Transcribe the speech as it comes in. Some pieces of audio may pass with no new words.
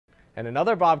And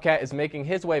another Bobcat is making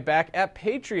his way back at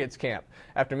Patriots camp.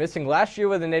 After missing last year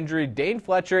with an injury, Dane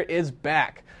Fletcher is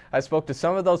back. I spoke to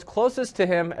some of those closest to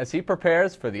him as he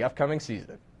prepares for the upcoming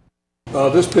season.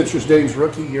 This picture's Dane's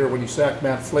rookie year when he sacked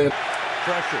Matt Flynn.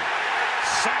 Pressure.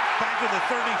 Sacked back to the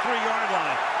 33-yard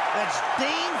line. That's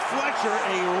Dane Fletcher,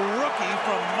 a rookie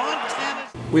from Montana.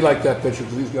 We like that picture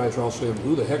because these guys are all saying,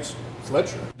 who the heck's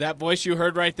Fletcher? That voice you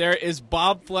heard right there is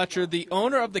Bob Fletcher, the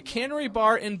owner of the Cannery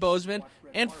Bar in Bozeman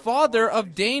and father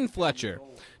of Dane Fletcher.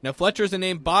 Now, Fletcher is a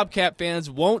name Bobcat fans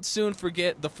won't soon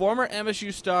forget. The former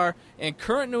MSU star and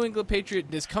current New England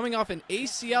Patriot is coming off an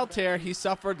ACL tear he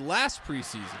suffered last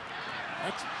preseason.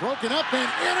 That's broken up and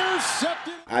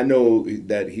intercepted. I know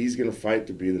that he's going to fight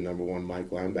to be the #1 Mike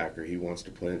linebacker. He wants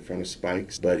to play in front of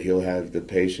Spikes, but he'll have the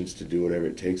patience to do whatever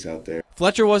it takes out there.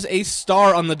 Fletcher was a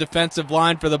star on the defensive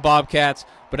line for the Bobcats,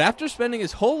 but after spending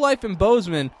his whole life in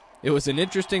Bozeman, it was an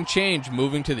interesting change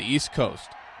moving to the East Coast.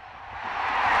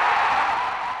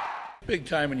 Big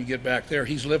time when you get back there.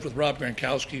 He's lived with Rob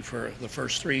Gronkowski for the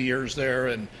first 3 years there,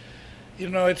 and you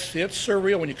know, it's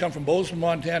surreal when you come from Bozeman,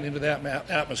 Montana into that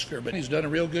atmosphere, but he's done a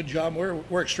real good job.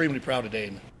 We're extremely proud of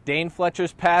Dane. Dane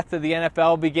Fletcher's path to the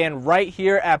NFL began right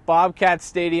here at Bobcat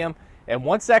Stadium, and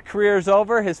once that career is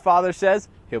over, his father says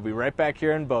he'll be right back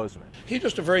here in Bozeman. He's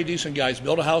just a very decent guy. He's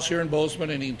built a house here in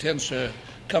Bozeman, and he intends to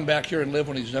come back here and live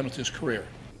when he's done with his career.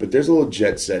 But there's a little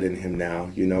jet set in him now.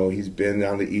 You know, he's been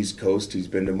on the East Coast. He's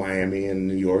been to Miami and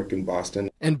New York and Boston.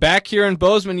 And back here in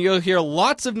Bozeman, you'll hear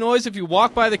lots of noise if you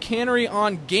walk by the cannery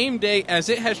on game day, as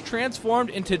it has transformed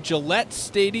into Gillette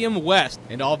Stadium West.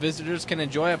 And all visitors can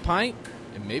enjoy a pint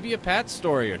and maybe a Pat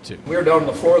story or two. We were down on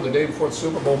the floor the day before the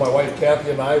Super Bowl, my wife Kathy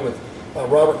and I, with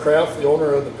Robert Kraft, the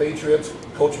owner of the Patriots,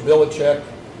 Coach Belichick,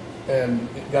 and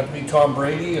got to meet Tom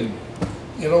Brady, and,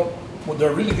 you know, well,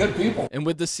 they're really good people. And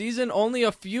with the season only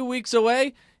a few weeks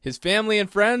away, his family and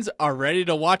friends are ready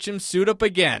to watch him suit up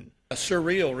again.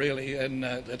 Surreal, really, and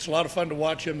it's a lot of fun to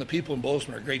watch him. The people in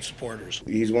Bozeman are great supporters.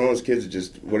 He's one of those kids that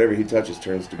just, whatever he touches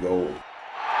turns to gold.